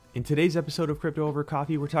In today's episode of Crypto Over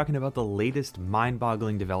Coffee, we're talking about the latest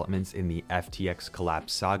mind-boggling developments in the FTX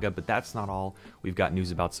collapse saga, but that's not all. We've got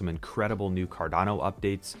news about some incredible new Cardano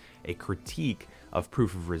updates, a critique of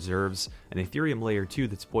proof of reserves, an Ethereum layer 2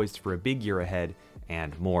 that's poised for a big year ahead,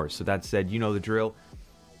 and more. So that said, you know the drill.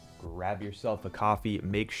 Grab yourself a coffee,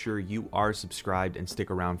 make sure you are subscribed, and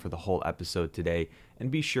stick around for the whole episode today.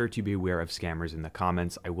 And be sure to be aware of scammers in the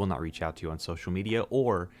comments. I will not reach out to you on social media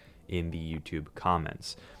or in the YouTube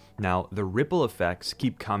comments. Now, the ripple effects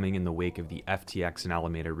keep coming in the wake of the FTX and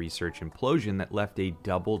Alameda Research implosion that left a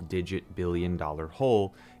double-digit billion-dollar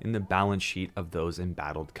hole in the balance sheet of those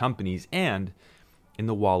embattled companies and in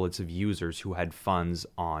the wallets of users who had funds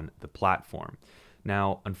on the platform.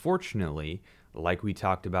 Now, unfortunately, like we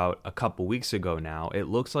talked about a couple weeks ago now, it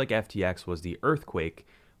looks like FTX was the earthquake,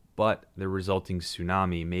 but the resulting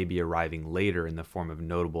tsunami may be arriving later in the form of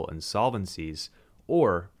notable insolvencies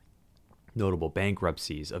or notable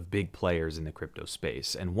bankruptcies of big players in the crypto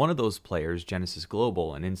space. And one of those players, Genesis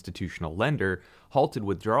Global, an institutional lender, halted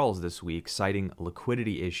withdrawals this week, citing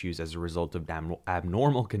liquidity issues as a result of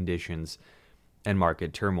abnormal conditions and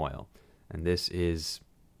market turmoil. And this is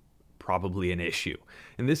probably an issue.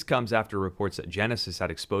 And this comes after reports that Genesis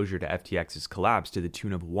had exposure to FTX's collapse to the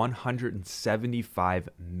tune of $175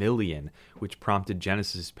 million, which prompted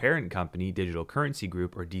Genesis' parent company, Digital Currency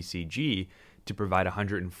Group, or DCG, to provide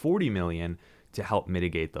 $140 million to help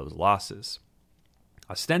mitigate those losses.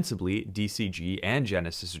 Ostensibly, DCG and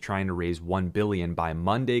Genesis are trying to raise $1 billion by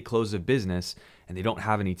Monday close of business, and they don't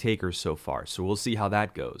have any takers so far, so we'll see how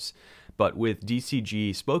that goes. But with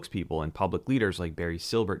DCG spokespeople and public leaders like Barry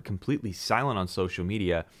Silbert completely silent on social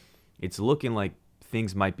media, it's looking like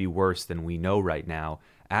things might be worse than we know right now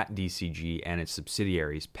at DCG and its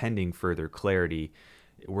subsidiaries, pending further clarity.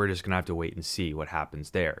 We're just going to have to wait and see what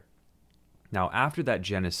happens there. Now, after that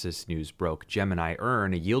Genesis news broke, Gemini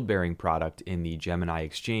Earn, a yield-bearing product in the Gemini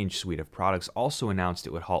Exchange suite of products, also announced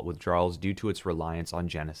it would halt withdrawals due to its reliance on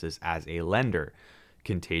Genesis as a lender.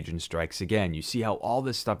 Contagion strikes again. You see how all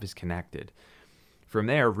this stuff is connected. From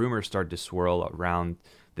there, rumors started to swirl around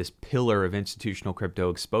this pillar of institutional crypto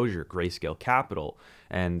exposure, Grayscale Capital,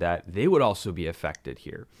 and that they would also be affected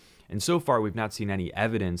here. And so far, we've not seen any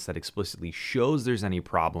evidence that explicitly shows there's any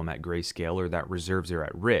problem at Grayscale or that reserves are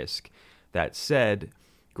at risk. That said,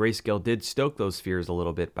 Grayscale did stoke those fears a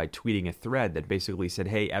little bit by tweeting a thread that basically said,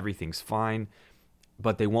 hey, everything's fine,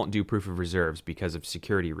 but they won't do proof of reserves because of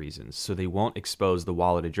security reasons. So they won't expose the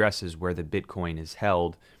wallet addresses where the Bitcoin is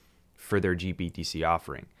held for their GBTC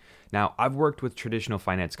offering. Now, I've worked with traditional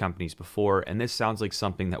finance companies before, and this sounds like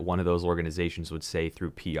something that one of those organizations would say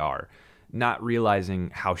through PR, not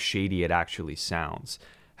realizing how shady it actually sounds.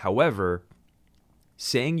 However,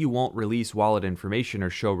 saying you won't release wallet information or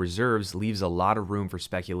show reserves leaves a lot of room for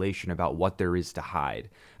speculation about what there is to hide,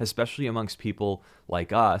 especially amongst people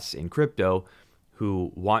like us in crypto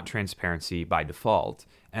who want transparency by default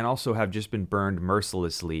and also have just been burned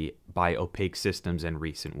mercilessly by opaque systems in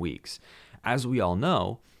recent weeks. As we all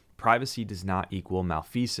know, privacy does not equal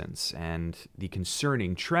malfeasance, and the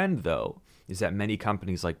concerning trend, though, is that many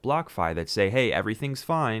companies like BlockFi that say, hey, everything's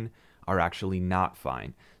fine, are actually not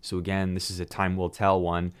fine. So again, this is a time will tell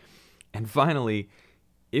one. And finally,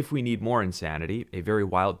 if we need more insanity, a very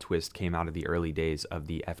wild twist came out of the early days of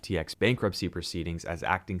the FTX bankruptcy proceedings as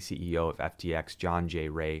acting CEO of FTX, John J.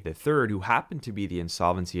 Ray III, who happened to be the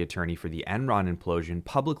insolvency attorney for the Enron implosion,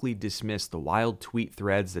 publicly dismissed the wild tweet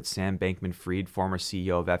threads that Sam Bankman-Fried, former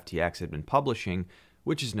CEO of FTX, had been publishing,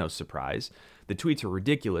 which is no surprise. The tweets are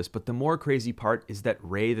ridiculous, but the more crazy part is that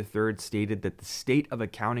Ray III stated that the state of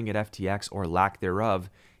accounting at FTX, or lack thereof,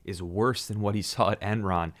 is worse than what he saw at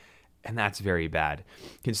Enron, and that's very bad.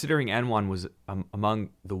 Considering Enron was among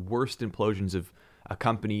the worst implosions of a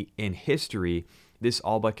company in history, this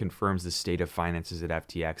all but confirms the state of finances at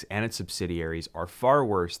FTX and its subsidiaries are far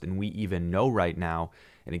worse than we even know right now,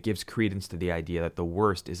 and it gives credence to the idea that the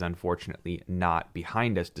worst is unfortunately not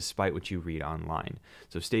behind us, despite what you read online.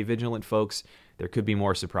 So stay vigilant, folks. There could be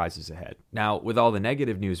more surprises ahead. Now, with all the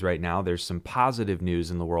negative news right now, there's some positive news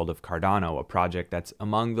in the world of Cardano, a project that's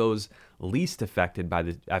among those least affected by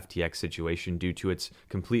the FTX situation due to its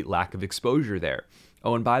complete lack of exposure there.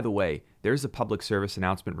 Oh, and by the way, there's a public service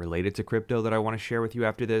announcement related to crypto that I want to share with you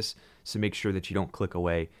after this, so make sure that you don't click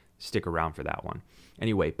away. Stick around for that one.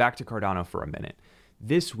 Anyway, back to Cardano for a minute.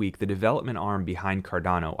 This week, the development arm behind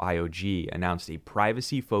Cardano, IOG, announced a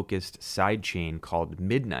privacy-focused sidechain called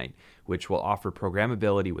Midnight, which will offer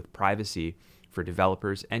programmability with privacy for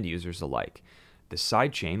developers and users alike. The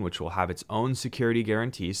sidechain, which will have its own security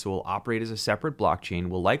guarantees, so will operate as a separate blockchain,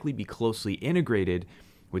 will likely be closely integrated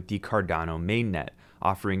with the Cardano mainnet,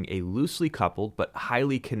 offering a loosely coupled but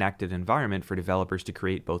highly connected environment for developers to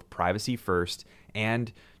create both privacy first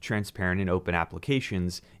and transparent and open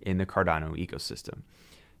applications in the Cardano ecosystem.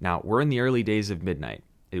 Now, we're in the early days of Midnight.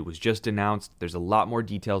 It was just announced. There's a lot more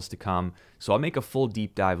details to come, so I'll make a full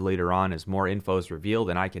deep dive later on as more info is revealed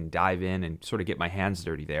and I can dive in and sort of get my hands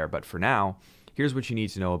dirty there. But for now, here's what you need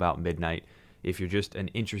to know about Midnight if you're just an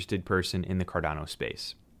interested person in the Cardano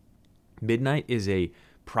space. Midnight is a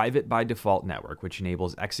private by default network which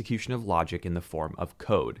enables execution of logic in the form of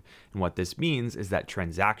code. And what this means is that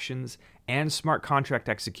transactions and smart contract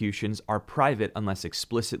executions are private unless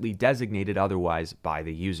explicitly designated otherwise by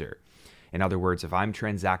the user. In other words, if I'm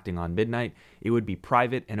transacting on Midnight, it would be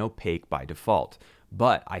private and opaque by default.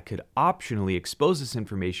 But I could optionally expose this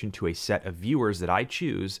information to a set of viewers that I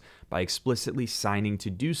choose by explicitly signing to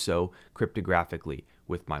do so cryptographically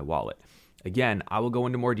with my wallet. Again, I will go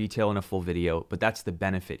into more detail in a full video, but that's the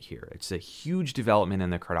benefit here. It's a huge development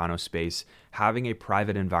in the Cardano space. Having a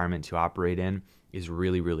private environment to operate in is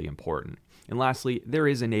really, really important. And lastly, there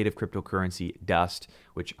is a native cryptocurrency, Dust,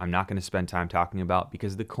 which I'm not going to spend time talking about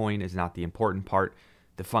because the coin is not the important part.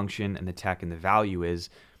 The function and the tech and the value is.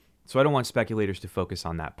 So I don't want speculators to focus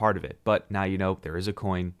on that part of it. But now you know there is a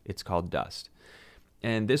coin. It's called Dust.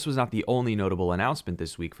 And this was not the only notable announcement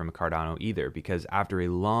this week from Cardano either, because after a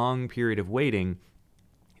long period of waiting,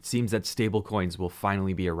 it seems that stablecoins will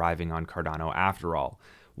finally be arriving on Cardano after all.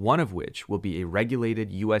 One of which will be a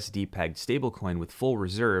regulated USD-pegged stablecoin with full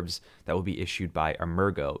reserves that will be issued by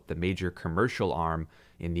Emurgo, the major commercial arm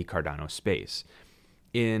in the Cardano space.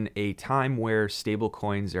 In a time where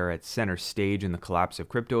stablecoins are at center stage in the collapse of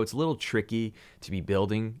crypto, it's a little tricky to be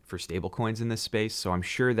building for stablecoins in this space, so I'm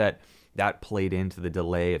sure that played into the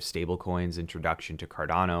delay of stablecoins' introduction to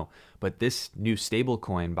Cardano. But this new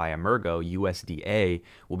stablecoin by Emurgo, USDA,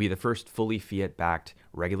 will be the first fully fiat-backed,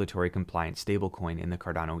 regulatory-compliant stablecoin in the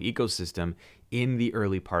Cardano ecosystem in the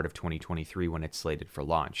early part of 2023 when it's slated for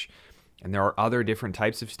launch. And there are other different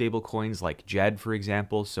types of stablecoins like JED, for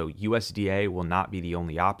example, so USDA will not be the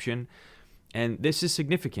only option. And this is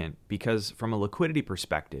significant because from a liquidity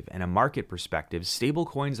perspective and a market perspective,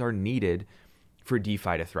 stablecoins are needed for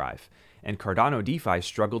DeFi to thrive. And Cardano DeFi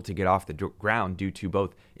struggled to get off the ground due to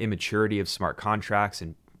both immaturity of smart contracts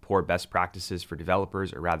and poor best practices for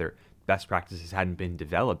developers, or rather, best practices hadn't been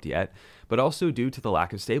developed yet, but also due to the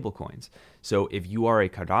lack of stablecoins. So if you are a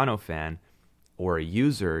Cardano fan or a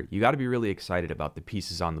user, you got to be really excited about the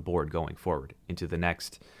pieces on the board going forward into the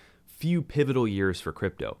next few pivotal years for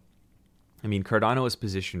crypto. I mean, Cardano is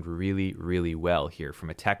positioned really, really well here from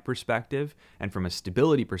a tech perspective and from a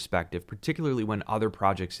stability perspective, particularly when other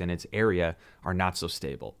projects in its area are not so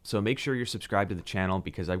stable. So make sure you're subscribed to the channel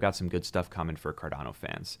because I've got some good stuff coming for Cardano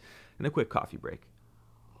fans. And a quick coffee break.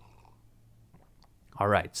 All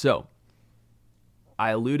right, so I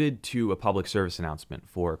alluded to a public service announcement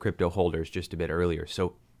for crypto holders just a bit earlier.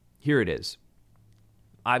 So here it is.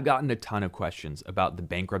 I've gotten a ton of questions about the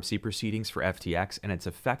bankruptcy proceedings for FTX and its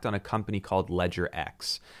effect on a company called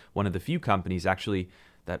LedgerX, one of the few companies actually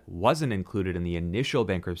that wasn't included in the initial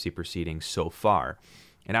bankruptcy proceedings so far.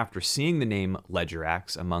 And after seeing the name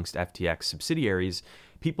LedgerX amongst FTX subsidiaries,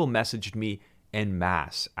 people messaged me en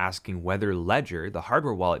masse asking whether Ledger, the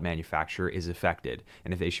hardware wallet manufacturer, is affected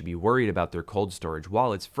and if they should be worried about their cold storage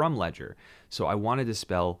wallets from Ledger. So I want to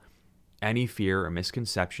dispel any fear or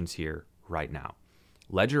misconceptions here right now.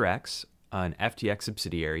 LedgerX, an FTX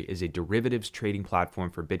subsidiary, is a derivatives trading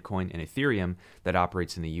platform for Bitcoin and Ethereum that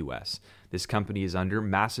operates in the US. This company is under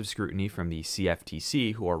massive scrutiny from the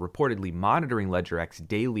CFTC, who are reportedly monitoring LedgerX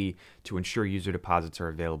daily to ensure user deposits are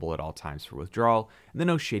available at all times for withdrawal, and that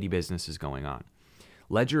no shady business is going on.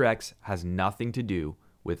 LedgerX has nothing to do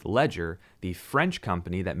with Ledger, the French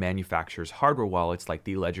company that manufactures hardware wallets like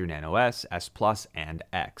the Ledger Nano S, S Plus, and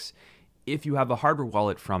X. If you have a hardware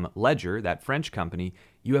wallet from Ledger, that French company,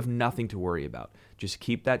 you have nothing to worry about. Just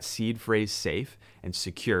keep that seed phrase safe and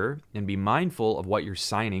secure and be mindful of what you're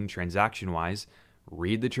signing transaction-wise.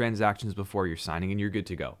 Read the transactions before you're signing and you're good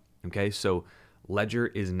to go. Okay, so Ledger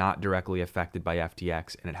is not directly affected by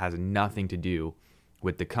FTX and it has nothing to do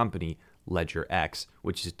with the company LedgerX,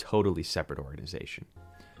 which is a totally separate organization.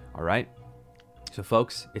 All right. So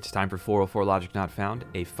folks, it's time for 404 Logic Not Found,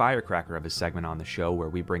 a firecracker of a segment on the show where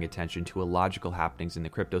we bring attention to illogical happenings in the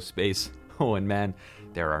crypto space. Oh, and man,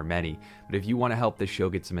 there are many. But if you want to help this show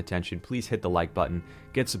get some attention, please hit the like button,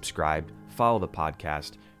 get subscribed, follow the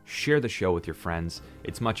podcast, share the show with your friends.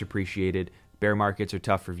 It's much appreciated. Bear markets are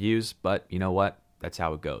tough for views, but you know what? That's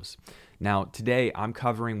how it goes. Now, today I'm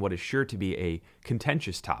covering what is sure to be a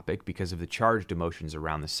contentious topic because of the charged emotions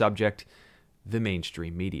around the subject, the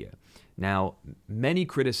mainstream media. Now, many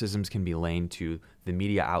criticisms can be laid to the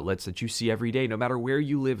media outlets that you see every day, no matter where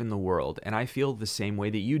you live in the world, and I feel the same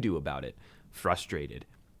way that you do about it. Frustrated,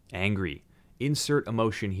 angry, insert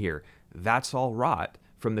emotion here. That's all wrought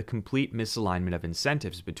from the complete misalignment of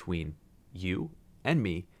incentives between you and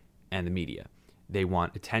me and the media. They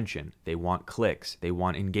want attention, they want clicks, they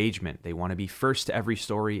want engagement, they want to be first to every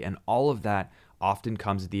story, and all of that often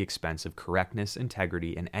comes at the expense of correctness,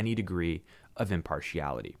 integrity, and any degree of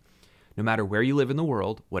impartiality. No matter where you live in the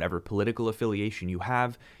world, whatever political affiliation you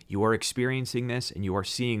have, you are experiencing this and you are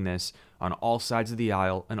seeing this on all sides of the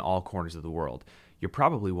aisle and all corners of the world. You're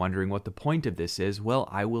probably wondering what the point of this is. Well,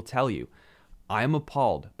 I will tell you. I am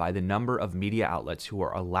appalled by the number of media outlets who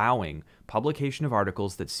are allowing publication of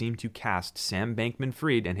articles that seem to cast Sam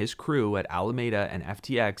Bankman-Fried and his crew at Alameda and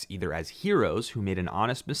FTX either as heroes who made an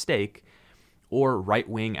honest mistake or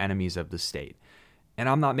right-wing enemies of the state. And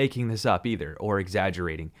I'm not making this up either or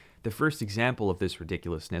exaggerating. The first example of this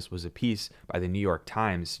ridiculousness was a piece by the New York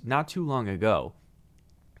Times not too long ago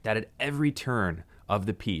that at every turn of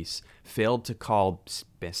the piece failed to call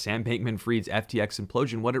Sam Bankman-Fried's FTX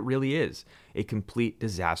implosion what it really is, a complete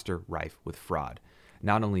disaster rife with fraud.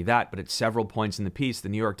 Not only that, but at several points in the piece, the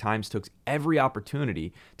New York Times took every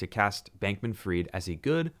opportunity to cast Bankman-Fried as a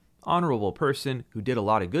good, honorable person who did a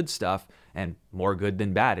lot of good stuff, and more good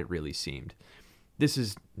than bad, it really seemed. This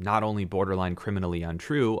is not only borderline criminally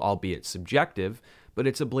untrue, albeit subjective, but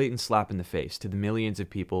it's a blatant slap in the face to the millions of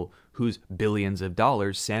people whose billions of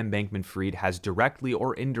dollars Sam Bankman-Fried has directly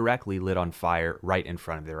or indirectly lit on fire right in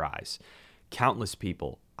front of their eyes. Countless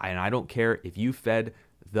people, and I don't care if you fed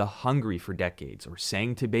the hungry for decades or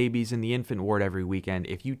sang to babies in the infant ward every weekend,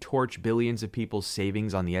 if you torch billions of people's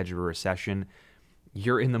savings on the edge of a recession,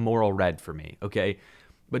 you're in the moral red for me, okay?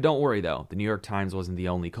 But don't worry, though. The New York Times wasn't the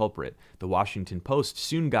only culprit. The Washington Post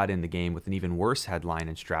soon got in the game with an even worse headline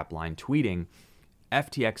and strapline, tweeting,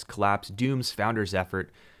 FTX collapse dooms founders' effort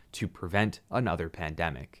to prevent another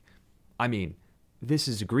pandemic. I mean, this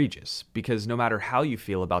is egregious, because no matter how you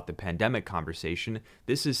feel about the pandemic conversation,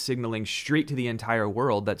 this is signaling straight to the entire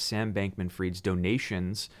world that Sam Bankman-Fried's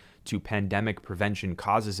donations to pandemic prevention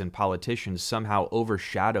causes and politicians somehow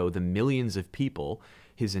overshadow the millions of people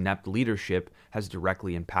his inept leadership has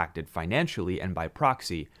directly impacted financially and by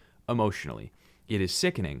proxy, emotionally. It is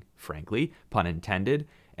sickening, frankly, pun intended,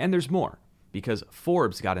 and there's more, because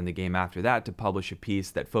Forbes got in the game after that to publish a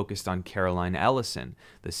piece that focused on Caroline Ellison,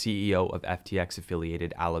 the CEO of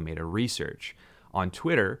FTX-affiliated Alameda Research. On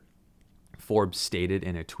Twitter, Forbes stated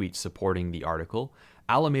in a tweet supporting the article,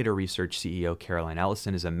 Alameda Research CEO Caroline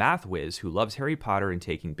Ellison is a math whiz who loves Harry Potter and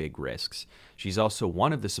taking big risks. She's also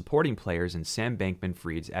one of the supporting players in Sam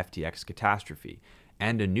Bankman-Fried's FTX catastrophe,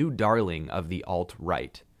 and a new darling of the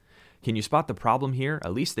alt-right. Can you spot the problem here?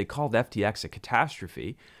 At least they called FTX a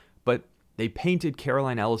catastrophe, but they painted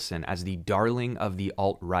Caroline Ellison as the darling of the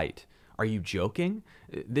alt-right. Are you joking?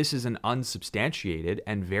 This is an unsubstantiated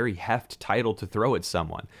and very heft title to throw at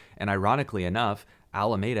someone, and ironically enough,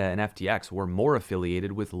 Alameda and FTX were more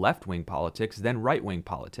affiliated with left-wing politics than right-wing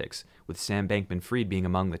politics, with Sam Bankman-Fried being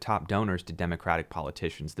among the top donors to Democratic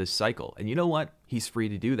politicians this cycle. And you know what? He's free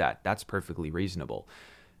to do that. That's perfectly reasonable.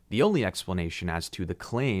 The only explanation as to the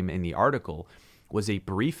claim in the article was a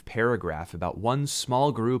brief paragraph about one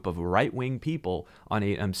small group of right-wing people on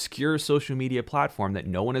an obscure social media platform that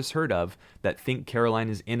no one has heard of that think Caroline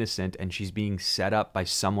is innocent and she's being set up by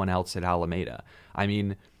someone else at Alameda. I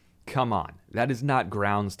mean, come on, that is not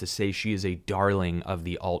grounds to say she is a darling of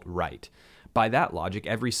the alt-right. By that logic,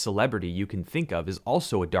 every celebrity you can think of is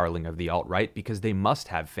also a darling of the alt-right because they must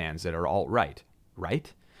have fans that are alt-right,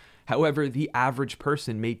 right? However, the average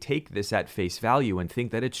person may take this at face value and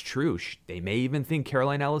think that it's true. They may even think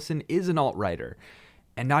Caroline Ellison is an alt-righter,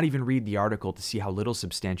 and not even read the article to see how little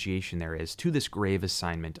substantiation there is to this grave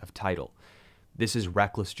assignment of title. This is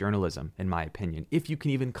reckless journalism, in my opinion, if you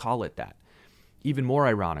can even call it that. Even more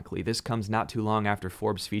ironically, this comes not too long after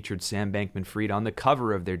Forbes featured Sam Bankman-Fried on the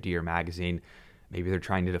cover of their Dear magazine. Maybe they're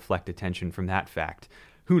trying to deflect attention from that fact.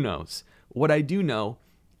 Who knows? What I do know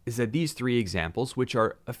is that these three examples, which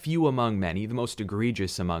are a few among many, the most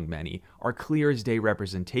egregious among many, are clear as day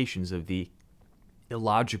representations of the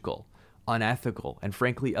illogical, unethical, and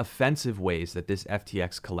frankly offensive ways that this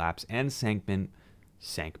FTX collapse and Sam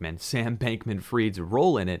Bankman-Fried's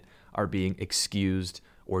role in it are being excused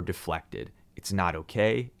or deflected. It's not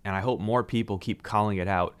okay, and I hope more people keep calling it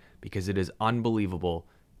out because it is unbelievable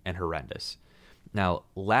and horrendous. Now,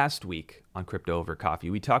 last week on Crypto Over Coffee,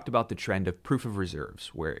 we talked about the trend of proof of reserves,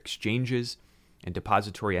 where exchanges and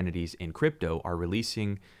depository entities in crypto are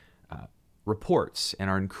releasing reports and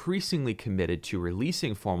are increasingly committed to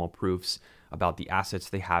releasing formal proofs about the assets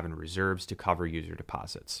they have in reserves to cover user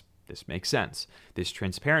deposits. This makes sense. This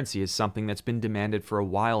transparency is something that's been demanded for a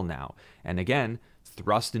while now, and again,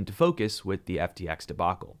 thrust into focus with the FTX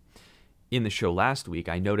debacle. In the show last week,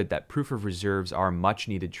 I noted that proof of reserves are much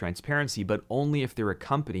needed transparency, but only if they're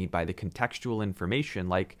accompanied by the contextual information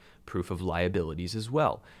like proof of liabilities as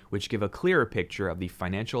well, which give a clearer picture of the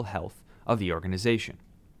financial health of the organization.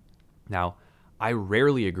 Now, I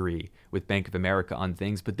rarely agree with Bank of America on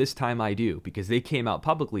things, but this time I do, because they came out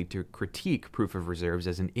publicly to critique proof of reserves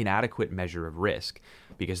as an inadequate measure of risk,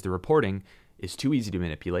 because the reporting is too easy to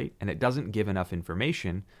manipulate and it doesn't give enough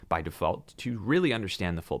information by default to really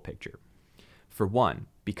understand the full picture. For one,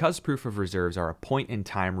 because proof of reserves are a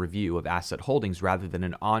point-in-time review of asset holdings rather than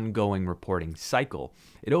an ongoing reporting cycle,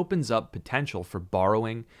 it opens up potential for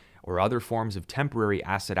borrowing or other forms of temporary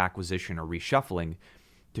asset acquisition or reshuffling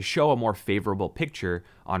to show a more favorable picture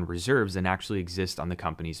on reserves than actually exist on the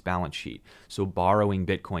company's balance sheet. So borrowing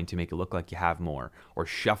Bitcoin to make it look like you have more, or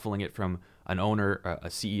shuffling it from an owner, a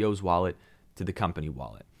CEO's wallet to the company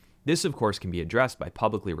wallet. This, of course, can be addressed by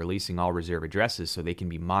publicly releasing all reserve addresses so they can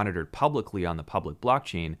be monitored publicly on the public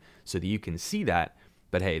blockchain so that you can see that,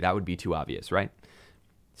 but hey, that would be too obvious, right?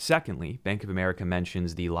 Secondly, Bank of America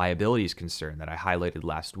mentions the liabilities concern that I highlighted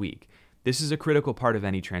last week. This is a critical part of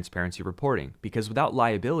any transparency reporting, because without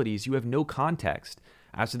liabilities, you have no context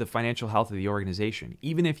as to the financial health of the organization.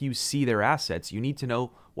 Even if you see their assets, you need to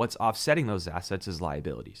know what's offsetting those assets as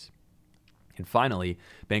liabilities. And finally,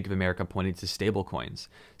 Bank of America pointed to stablecoins,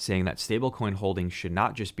 saying that stablecoin holdings should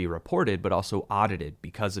not just be reported, but also audited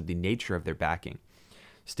because of the nature of their backing.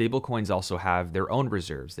 Stablecoins also have their own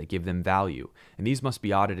reserves that give them value, and these must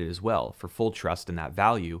be audited as well for full trust in that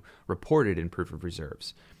value reported in proof of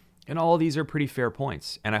reserves. And all of these are pretty fair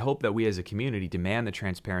points, and I hope that we as a community demand the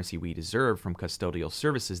transparency we deserve from custodial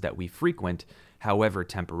services that we frequent, however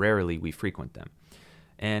temporarily we frequent them.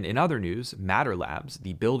 And in other news, Matter Labs,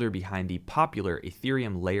 the builder behind the popular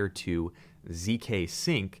Ethereum Layer 2 ZK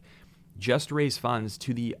Sync, just raised funds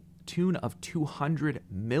to the tune of $200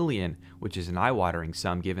 million, which is an eye-watering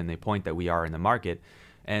sum given the point that we are in the market.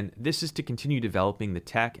 And this is to continue developing the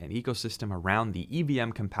tech and ecosystem around the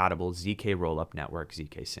EVM-compatible ZK rollup network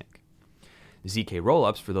ZK Sync. ZK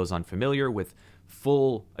rollups, for those unfamiliar with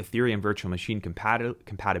full Ethereum virtual machine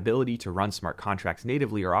compatibility to run smart contracts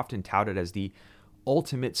natively, are often touted as the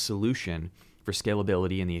ultimate solution for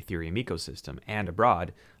scalability in the Ethereum ecosystem and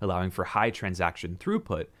abroad, allowing for high transaction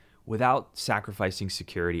throughput without sacrificing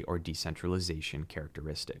security or decentralization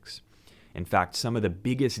characteristics. In fact, some of the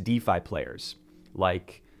biggest DeFi players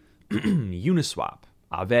like Uniswap,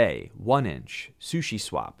 Aave, 1inch,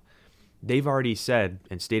 SushiSwap, they've already said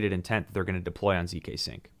and stated intent that they're going to deploy on ZK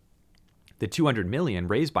Sync. The $200 million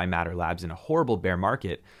raised by Matter Labs in a horrible bear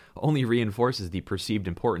market only reinforces the perceived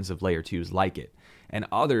importance of Layer 2s like it, and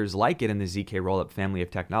others like it in the ZK Rollup family of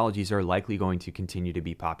technologies are likely going to continue to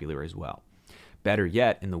be popular as well. Better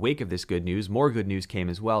yet, in the wake of this good news, more good news came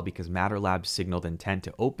as well because Matter Labs signaled intent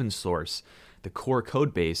to open source the core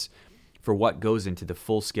code base for what goes into the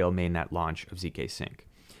full-scale mainnet launch of ZK Sync.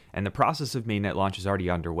 And the process of mainnet launch is already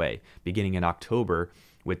underway, beginning in October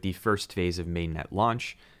with the first phase of mainnet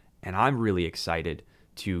launch, and I'm really excited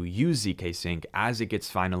to use ZK Sync as it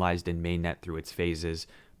gets finalized in mainnet through its phases,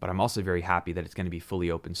 but I'm also very happy that it's going to be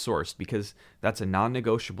fully open sourced because that's a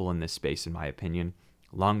non-negotiable in this space, in my opinion.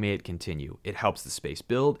 Long may it continue. It helps the space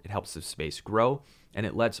build, it helps the space grow, and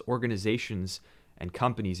it lets organizations and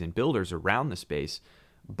companies and builders around the space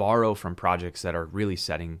borrow from projects that are really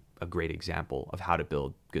setting a great example of how to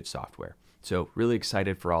build good software. So really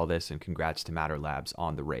excited for all this, and congrats to Matter Labs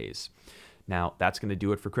on the raise. Now, that's going to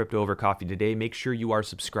do it for Crypto Over Coffee today. Make sure you are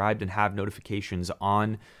subscribed and have notifications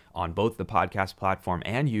on both the podcast platform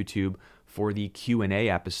and YouTube for the Q&A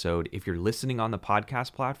episode. If you're listening on the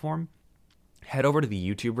podcast platform, head over to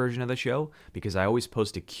the YouTube version of the show because I always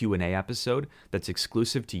post a Q&A episode that's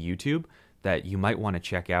exclusive to YouTube that you might want to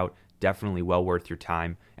check out. Definitely well worth your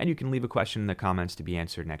time, and you can leave a question in the comments to be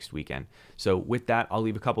answered next weekend. So with that, I'll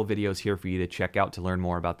leave a couple videos here for you to check out to learn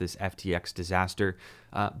more about this FTX disaster.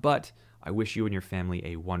 But I wish you and your family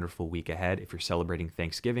a wonderful week ahead. If you're celebrating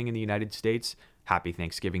Thanksgiving in the United States, happy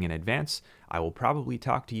Thanksgiving in advance. I will probably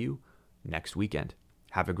talk to you next weekend.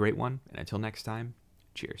 Have a great one, and until next time,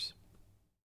 cheers.